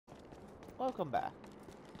welcome back.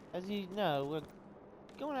 As you know, we're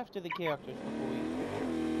going after the characters before we...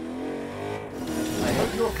 I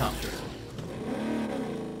hope you're comfortable.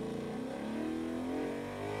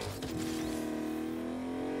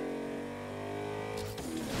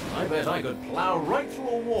 I bet I could plow right through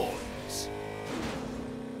a wall.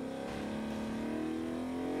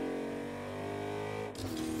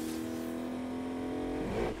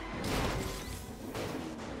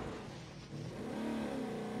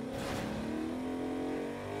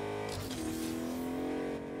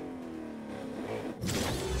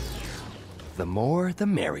 The more, the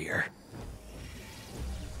merrier.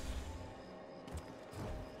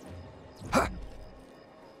 Huh.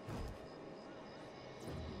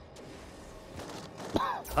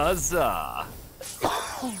 Huzzah!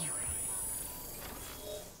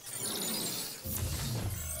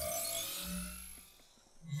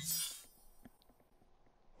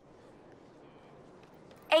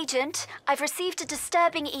 Agent, I've received a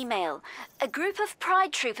disturbing email. A group of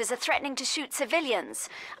Pride troopers are threatening to shoot civilians.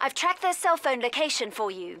 I've tracked their cell phone location for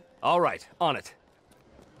you. All right, on it.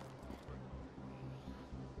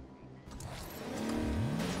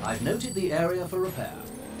 I've noted the area for repair.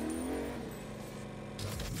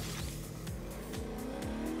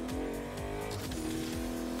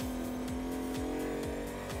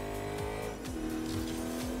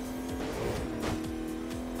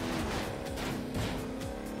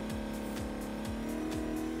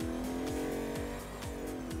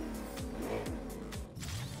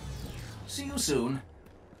 See you soon.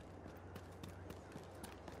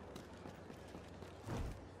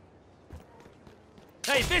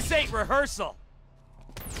 Hey, this ain't rehearsal!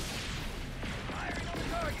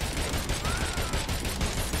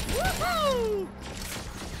 Woohoo!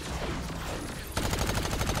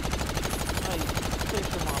 Finish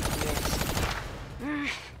him off, yes.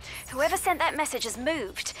 Whoever sent that message has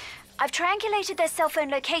moved. I've triangulated their cell phone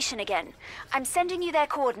location again. I'm sending you their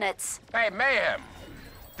coordinates. Hey, Mayhem.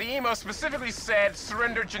 The email specifically said,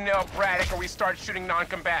 surrender Janelle Braddock or we start shooting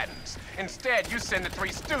non-combatants. Instead, you send the Three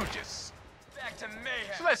Stooges. Back to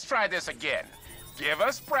Mayhem. So let's try this again. Give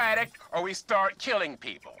us Braddock or we start killing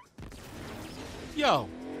people. Yo,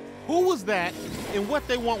 who was that and what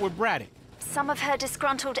they want with Braddock? Some of her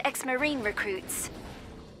disgruntled ex-Marine recruits.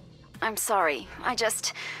 I'm sorry, I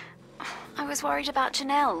was worried about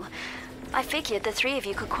Janelle. I figured the three of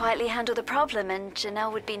you could quietly handle the problem and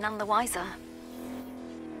Janelle would be none the wiser.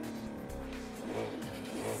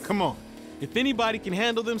 Come on. If anybody can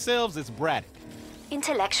handle themselves, it's Braddock.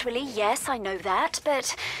 Intellectually, yes, I know that,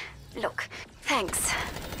 but look, thanks.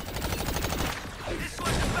 This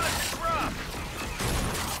one's about to drop!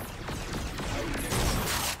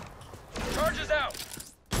 Charges out!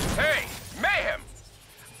 Hey, Mayhem!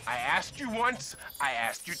 I asked you once, I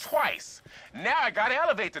asked you twice. Now I gotta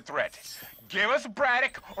elevate the threat. Give us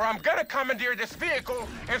Braddock or I'm gonna commandeer this vehicle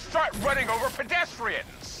and start running over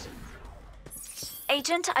pedestrians.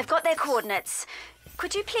 Agent, I've got their coordinates.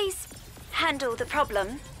 Could you please handle the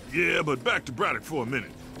problem? Yeah, but back to Braddock for a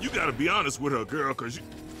minute. You gotta be honest with her, girl, cause you...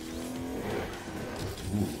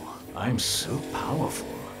 Ooh, I'm so powerful.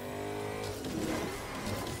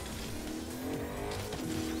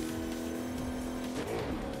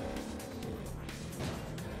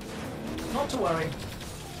 Not to worry.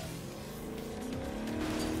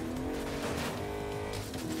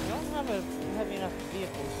 We don't have a heavy enough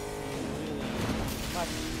vehicle to really much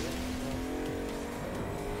of it,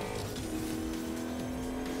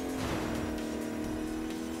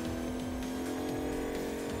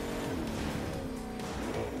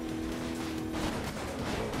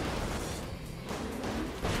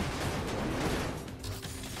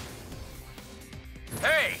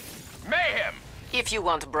 Hey, Mayhem! If you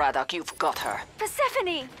want Braddock, you've got her.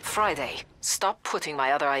 Persephone! Friday, stop putting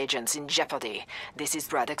my other agents in jeopardy. This is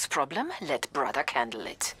Braddock's problem. Let Braddock handle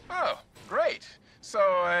it. Oh, great. So,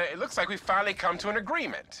 it looks like we finally come to an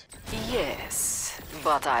agreement. Yes,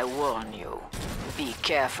 but I warn you. Be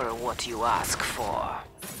careful what you ask for.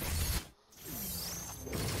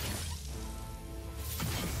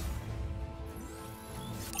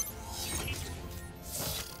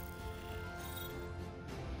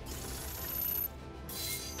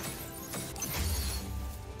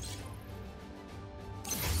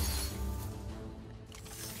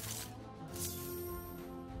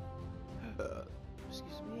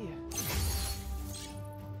 excuse me.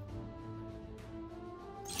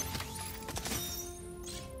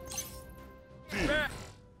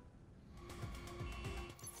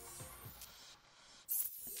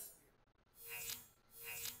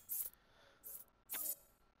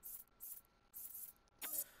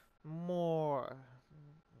 More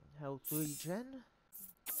health regen.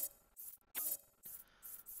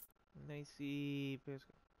 Let me see.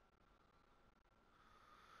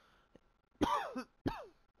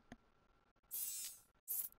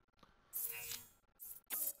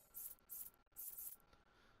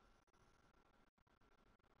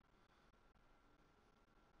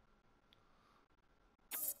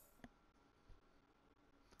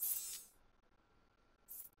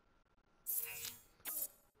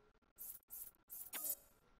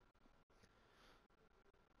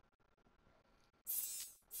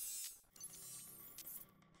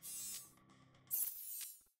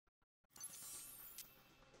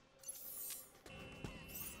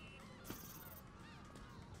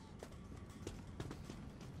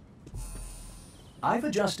 I've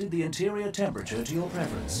adjusted the interior temperature to your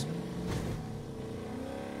preference.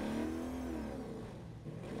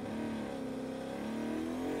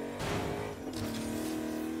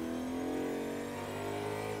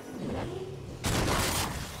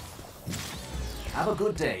 Have a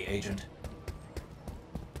good day, Agent.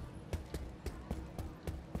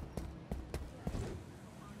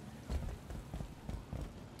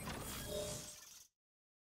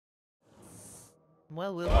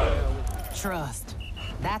 Well, we'll go with Trust.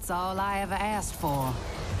 That's all I ever asked for.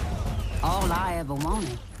 All I ever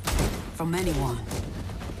wanted. From anyone.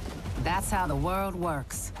 That's how the world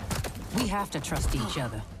works. We have to trust each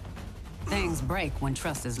other. Things break when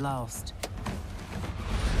trust is lost.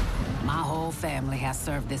 My whole family has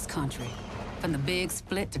served this country. From the Big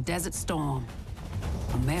Split to Desert Storm.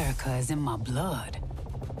 America is in my blood.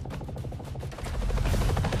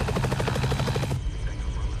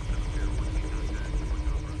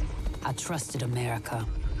 I trusted America.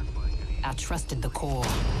 I trusted the Corps.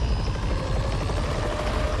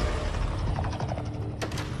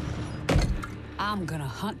 I'm gonna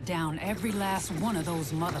hunt down every last one of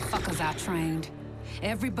those motherfuckers I trained.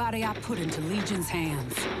 Everybody I put into Legion's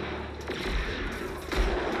hands.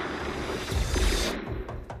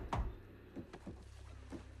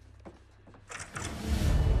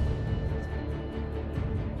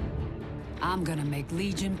 I'm gonna make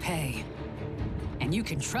Legion pay. And you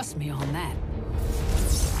can trust me on that.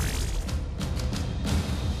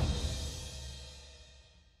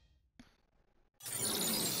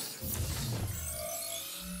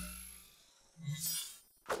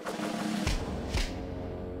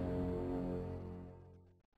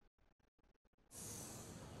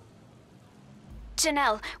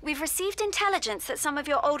 Janelle, we've received intelligence that some of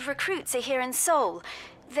your old recruits are here in Seoul.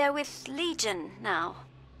 They're with Legion now.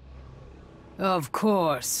 Of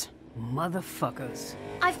course. Motherfuckers.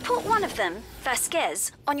 I've put one of them,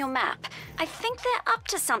 Vasquez, on your map. I think they're up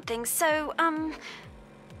to something, so,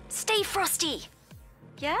 stay frosty.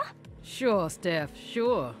 Yeah? Sure, Steph,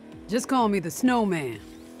 sure. Just call me the Snowman.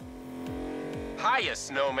 Hiya,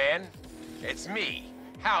 Snowman. It's me,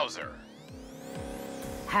 Hauser.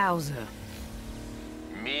 Hauser.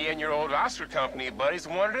 Me and your old Oscar Company buddies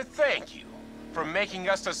wanted to thank you for making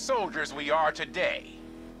us the soldiers we are today.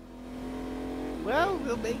 Well,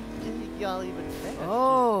 we'll make y'all even better.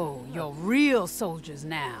 Oh, you're real soldiers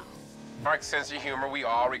now. Dark sense of humor we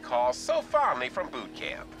all recall so fondly from boot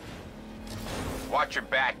camp. Watch your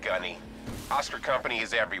back, Gunny. Oscar Company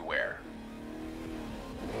is everywhere.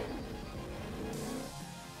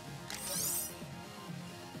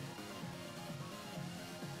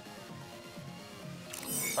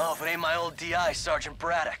 Oh, if it ain't my old DI, Sergeant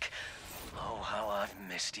Braddock. Oh, how I've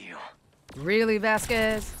missed you. Really,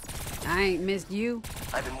 Vasquez? I ain't missed you.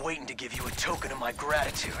 I've been waiting to give you a token of my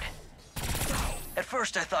gratitude. At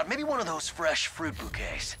first I thought maybe one of those fresh fruit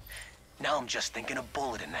bouquets. Now I'm just thinking a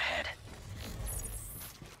bullet in the head.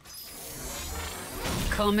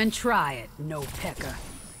 Come and try it, no pecker.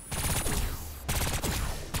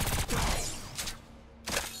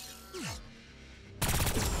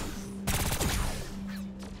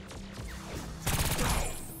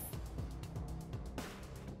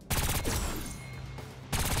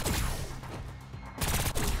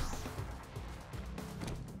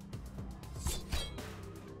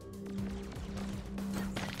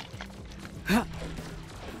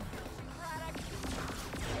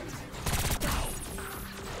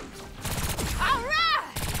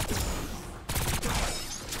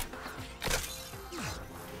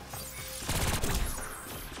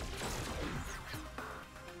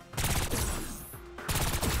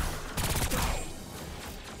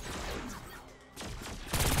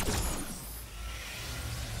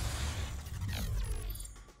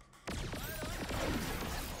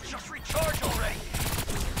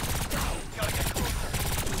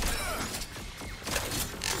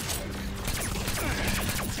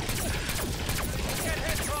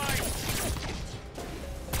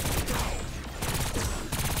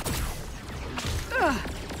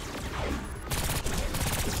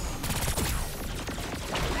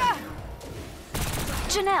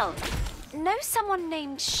 Janelle, know someone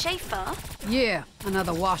named Schaefer? Yeah,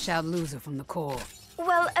 another washout loser from the Corps.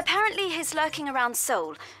 Well, apparently he's lurking around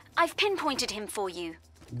Seoul. I've pinpointed him for you.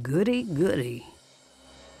 Goody, goody.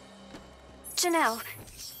 Janelle,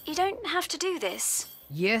 you don't have to do this.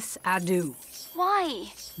 Yes, I do.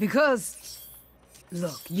 Why? Because,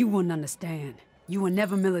 look, you wouldn't understand. You were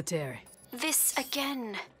never military. This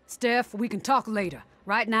again. Steph, we can talk later.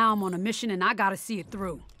 Right now, I'm on a mission and I gotta see it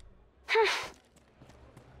through.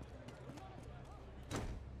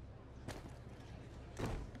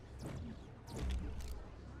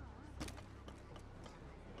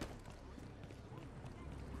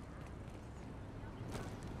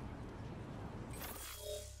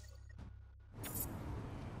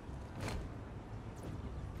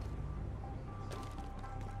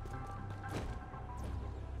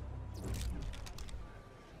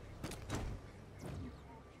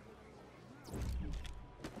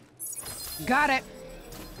 Got it.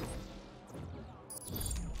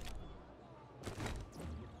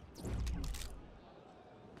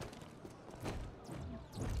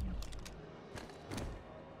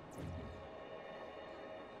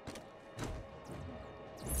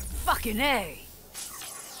 Fucking A.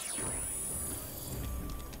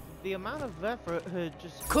 The amount of effort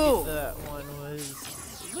just Cool. to get that one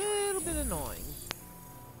was a little bit annoying.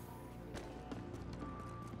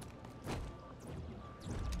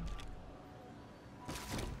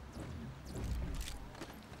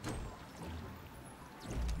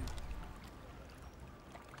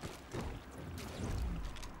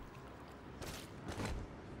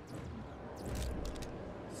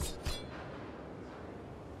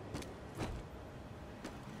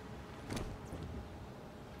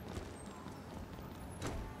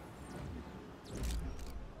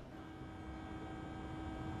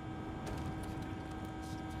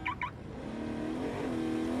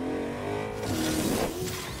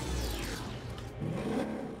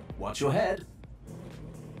 Watch your head.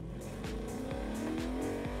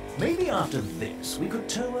 Maybe after this, we could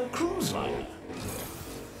tow a cruise liner.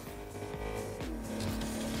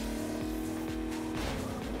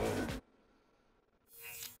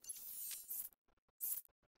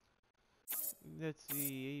 Let's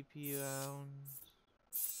see, AP round.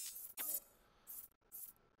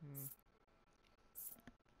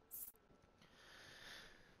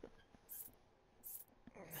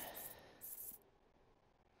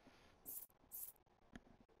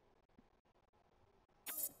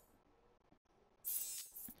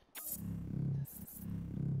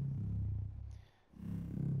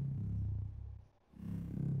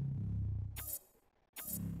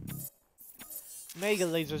 Mega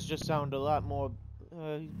lasers just sound a lot more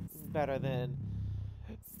better than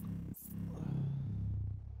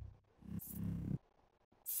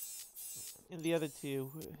the other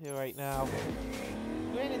two here right now.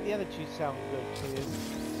 Granted, the other two sound good too.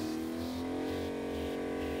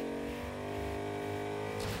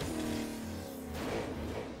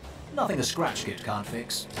 Nothing a scratch kit can't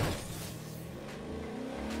fix.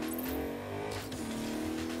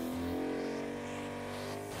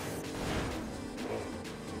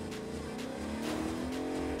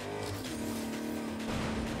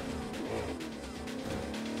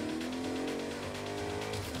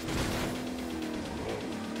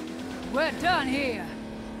 We're done here.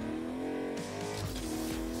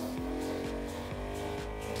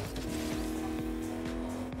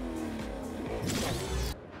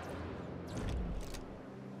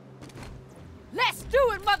 Let's do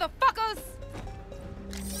it, motherfuckers!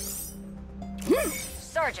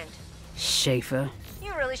 Sergeant, Schaefer.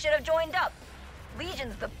 you really should have joined up.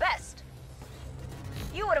 Legion's the best.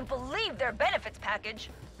 You wouldn't believe their benefits package.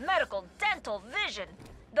 Medical, dental, vision.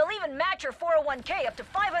 They'll even match your 401k up to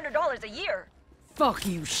 $500 a year. Fuck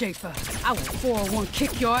you, Schaefer. I will 401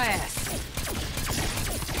 kick your ass.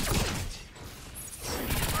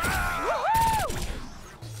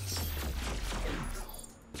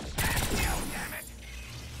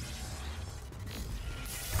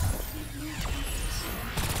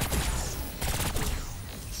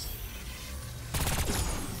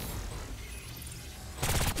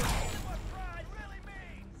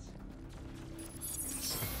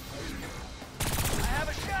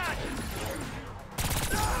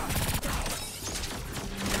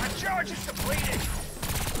 Charges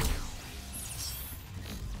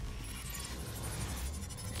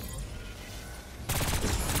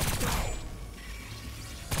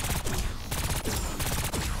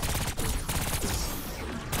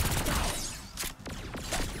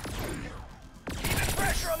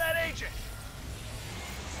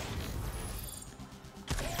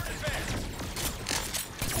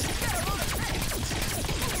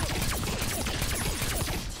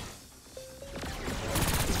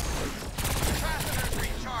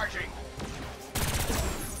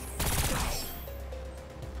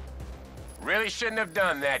Really shouldn't have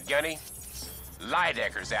done that, Gunny.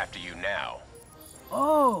 Lydecker's after you now.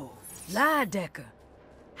 Oh, Lydecker.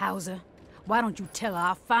 Hauser, why don't you tell her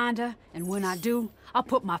I'll find her, and when I do, I'll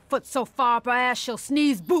put my foot so far up her ass she'll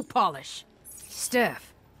sneeze boot polish.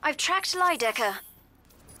 Steph. I've tracked Lydecker.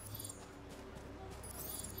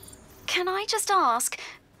 Can I just ask,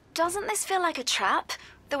 doesn't this feel like a trap?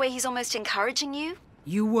 The way he's almost encouraging you?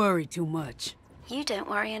 You worry too much. You don't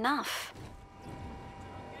worry enough.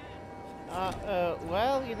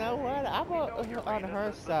 Well, you know what? I'm on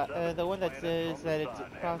her side, the one that says that it's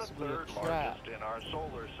possibly a trap.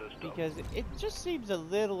 Because it just seems a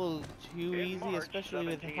little too easy, especially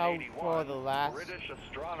with how far the last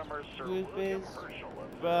group is.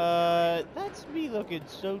 But that's me looking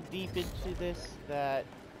so deep into this that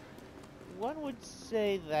one would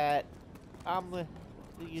say that I'm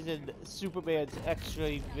using Superman's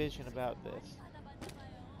X-ray vision about this.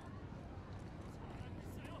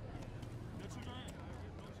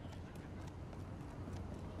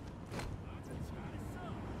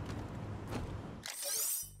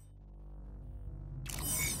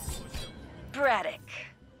 Braddock.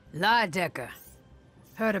 Lydecker.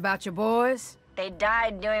 Heard about your boys? They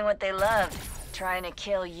died doing what they loved, trying to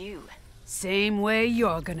kill you. Same way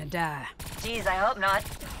you're gonna die. Geez, I hope not.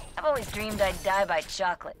 I've always dreamed I'd die by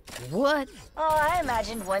chocolate. What? Oh, I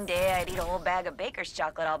imagined one day I'd eat a whole bag of Baker's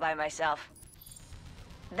chocolate all by myself.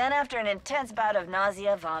 Then after an intense bout of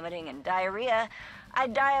nausea, vomiting, and diarrhea,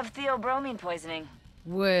 I'd die of theobromine poisoning.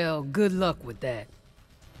 Well, good luck with that.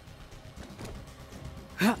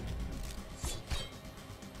 Huh.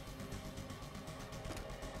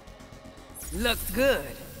 Look good.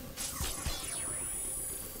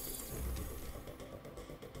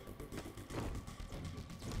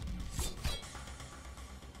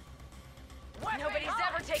 Nobody's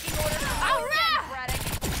ever taking orders from again, Braddock.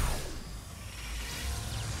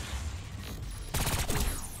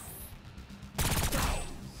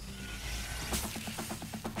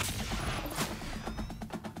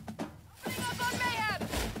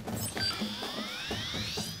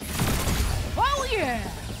 Oh yeah!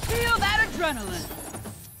 Feel that adrenaline!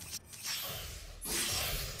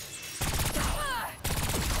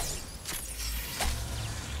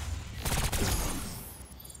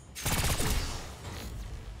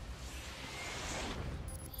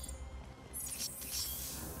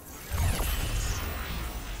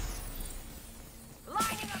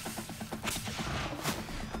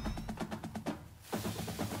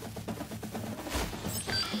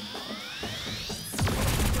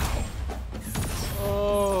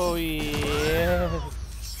 Oh, yeah.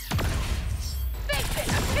 Fix it!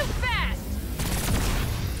 I'm too fast!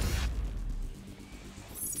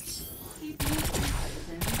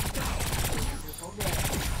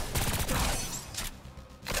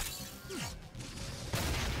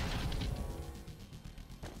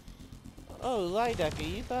 Oh,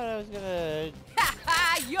 Lydecker, you thought I was gonna Ha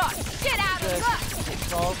ha! You're shit out of luck!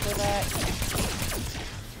 fall for that?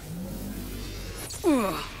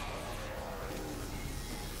 Ugh.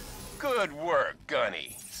 Good work,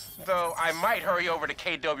 Gunny. Though I might hurry over to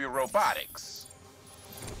KW Robotics.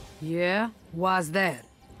 Yeah? Why's that?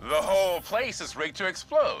 The whole place is rigged to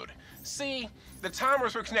explode. See, the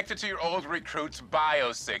timers were connected to your old recruits'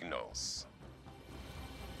 biosignals.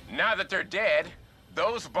 Now that they're dead,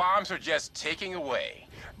 those bombs are just ticking away.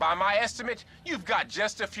 By my estimate, you've got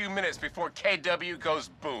just a few minutes before KW goes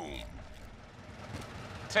boom.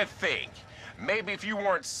 To think, maybe if you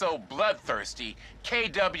weren't so bloodthirsty,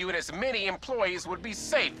 KW and its many employees would be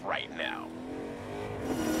safe right now.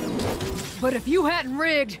 But if you hadn't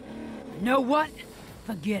rigged, know what?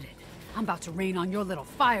 Forget it. I'm about to rain on your little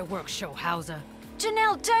fireworks show, Hauser.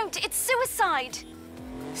 Janelle, don't! It's suicide!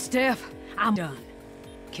 Steph, I'm done.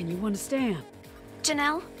 Can you understand?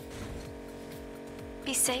 Janelle?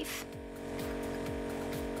 Be safe.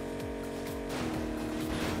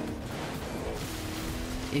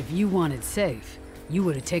 If you wanted safe, you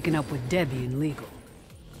would have taken up with Debbie in legal.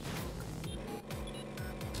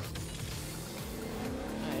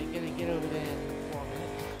 Alright, gonna get over there in 4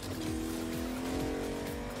 minutes.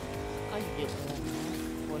 I can get there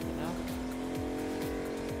quick enough.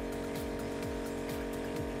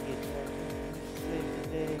 We can get there. Save the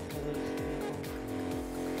day for those people.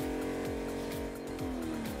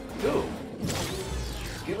 Cool.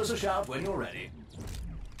 Give us a shout when you're ready.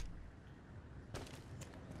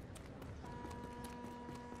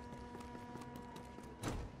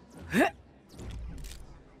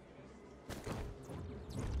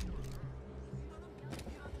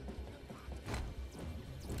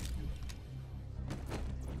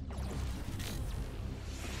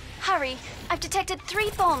 Hurry! I've detected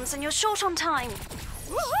 3 bombs and you're short on time.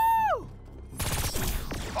 Woohoo!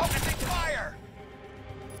 Focusing fire!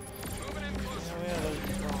 Moving in closer. Oh, yeah, those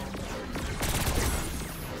strong.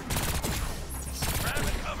 Grab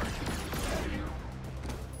and cover.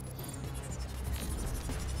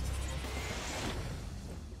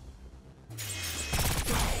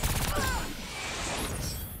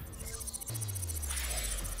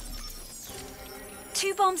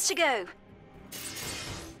 Two bombs to go.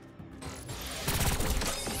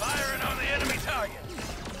 Firing on the enemy target.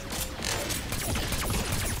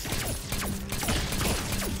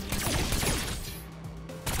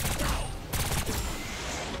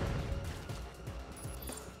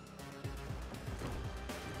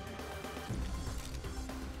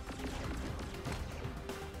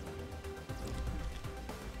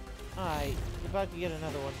 Alright, about to get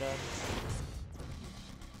another one done.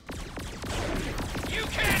 You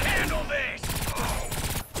can't handle this!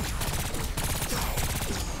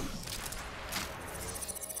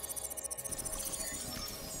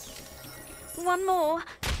 One more.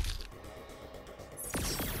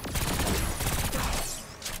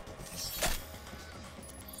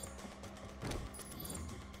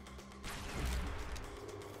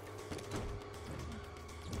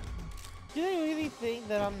 Do they really think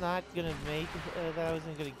that I'm not gonna make that I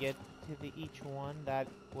wasn't gonna get to each one that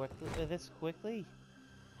quickly, this quickly?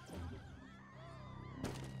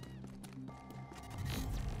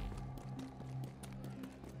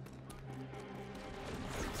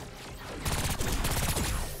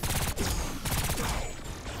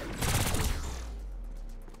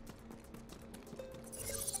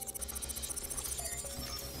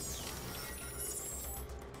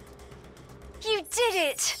 You did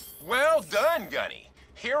it! Well done, Gunny.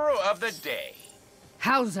 Hero of the day.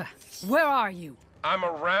 Hauser, where are you? I'm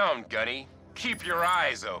around, Gunny. Keep your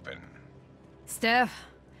eyes open. Steph,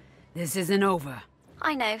 this isn't over.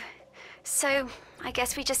 I know. So, I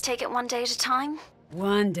guess we just take it one day at a time?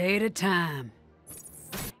 One day at a time.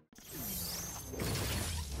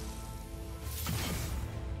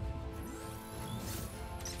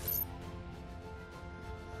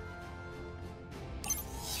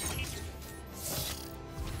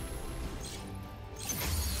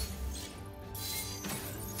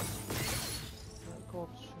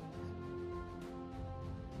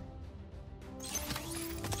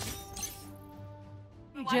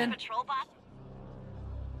 Jen. Patrol bot?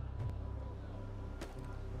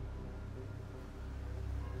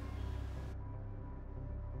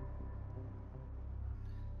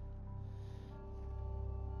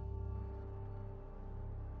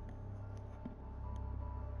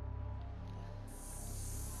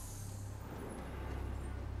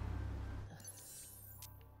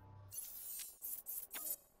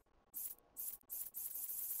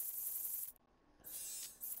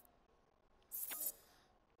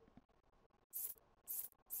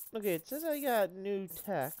 Okay, it says I got new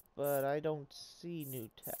tech, but I don't see new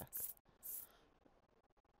tech.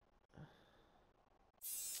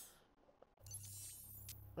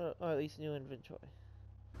 Or at least new inventory.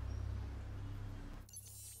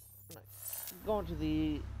 Going to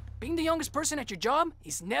the... Being the youngest person at your job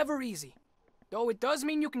is never easy. Though it does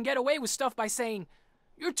mean you can get away with stuff by saying,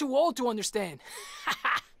 "You're too old to understand."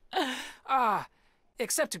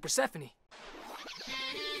 Except to Persephone.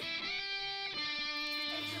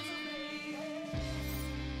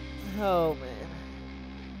 Oh, man.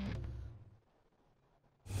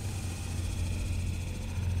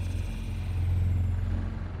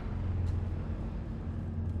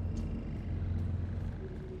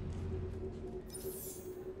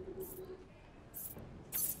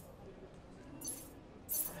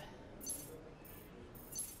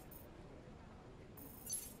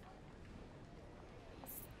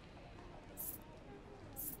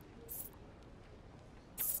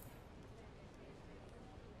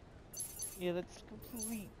 Yeah, let's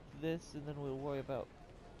complete this and then we'll worry about...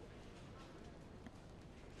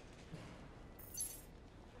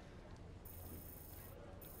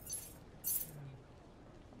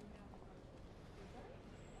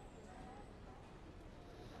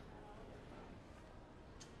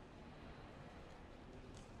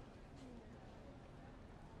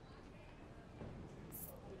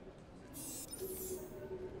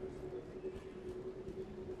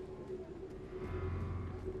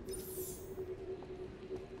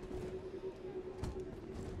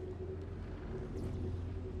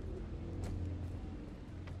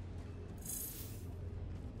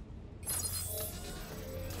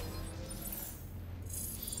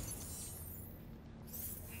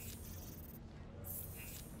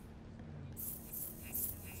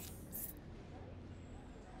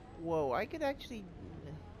 Whoa, I could actually...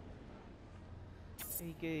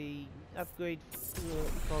 A upgrade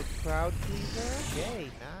called Crowd Pleaser.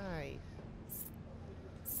 Yay, nice.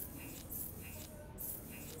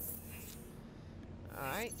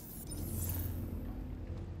 Alright.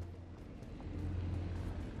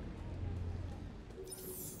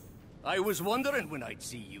 I was wondering when I'd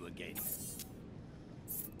see you again.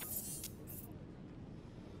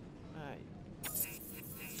 Alright.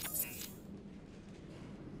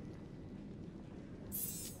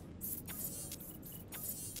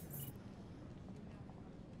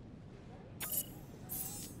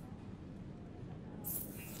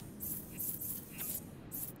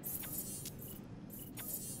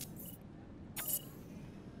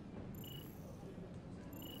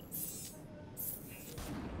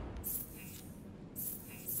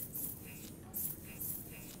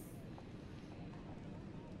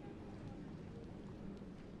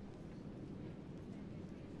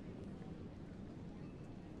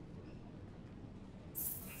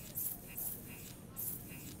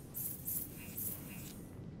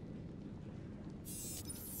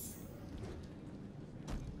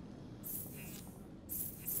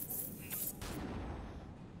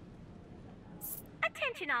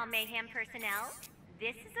 Attention all Mayhem personnel.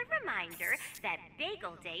 This is a reminder that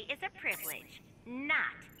Bagel Day is a privilege,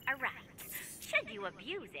 not a right. Should you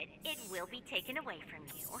abuse it, it will be taken away from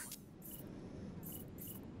you.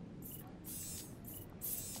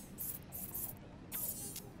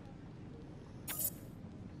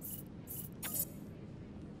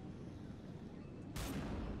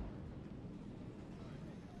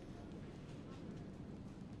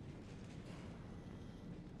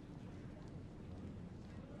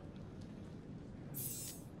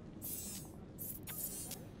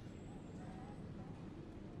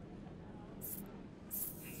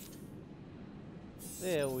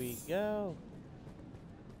 There we go.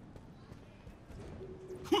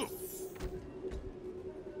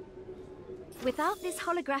 Without this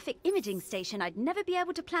holographic imaging station, I'd never be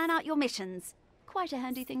able to plan out your missions. Quite a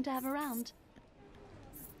handy thing to have around.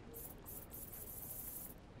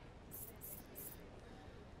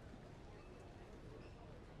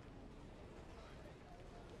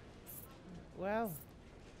 Well.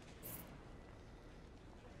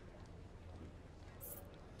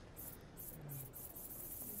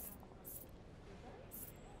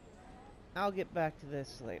 I'll get back to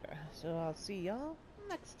this later, so I'll see y'all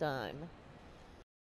next time.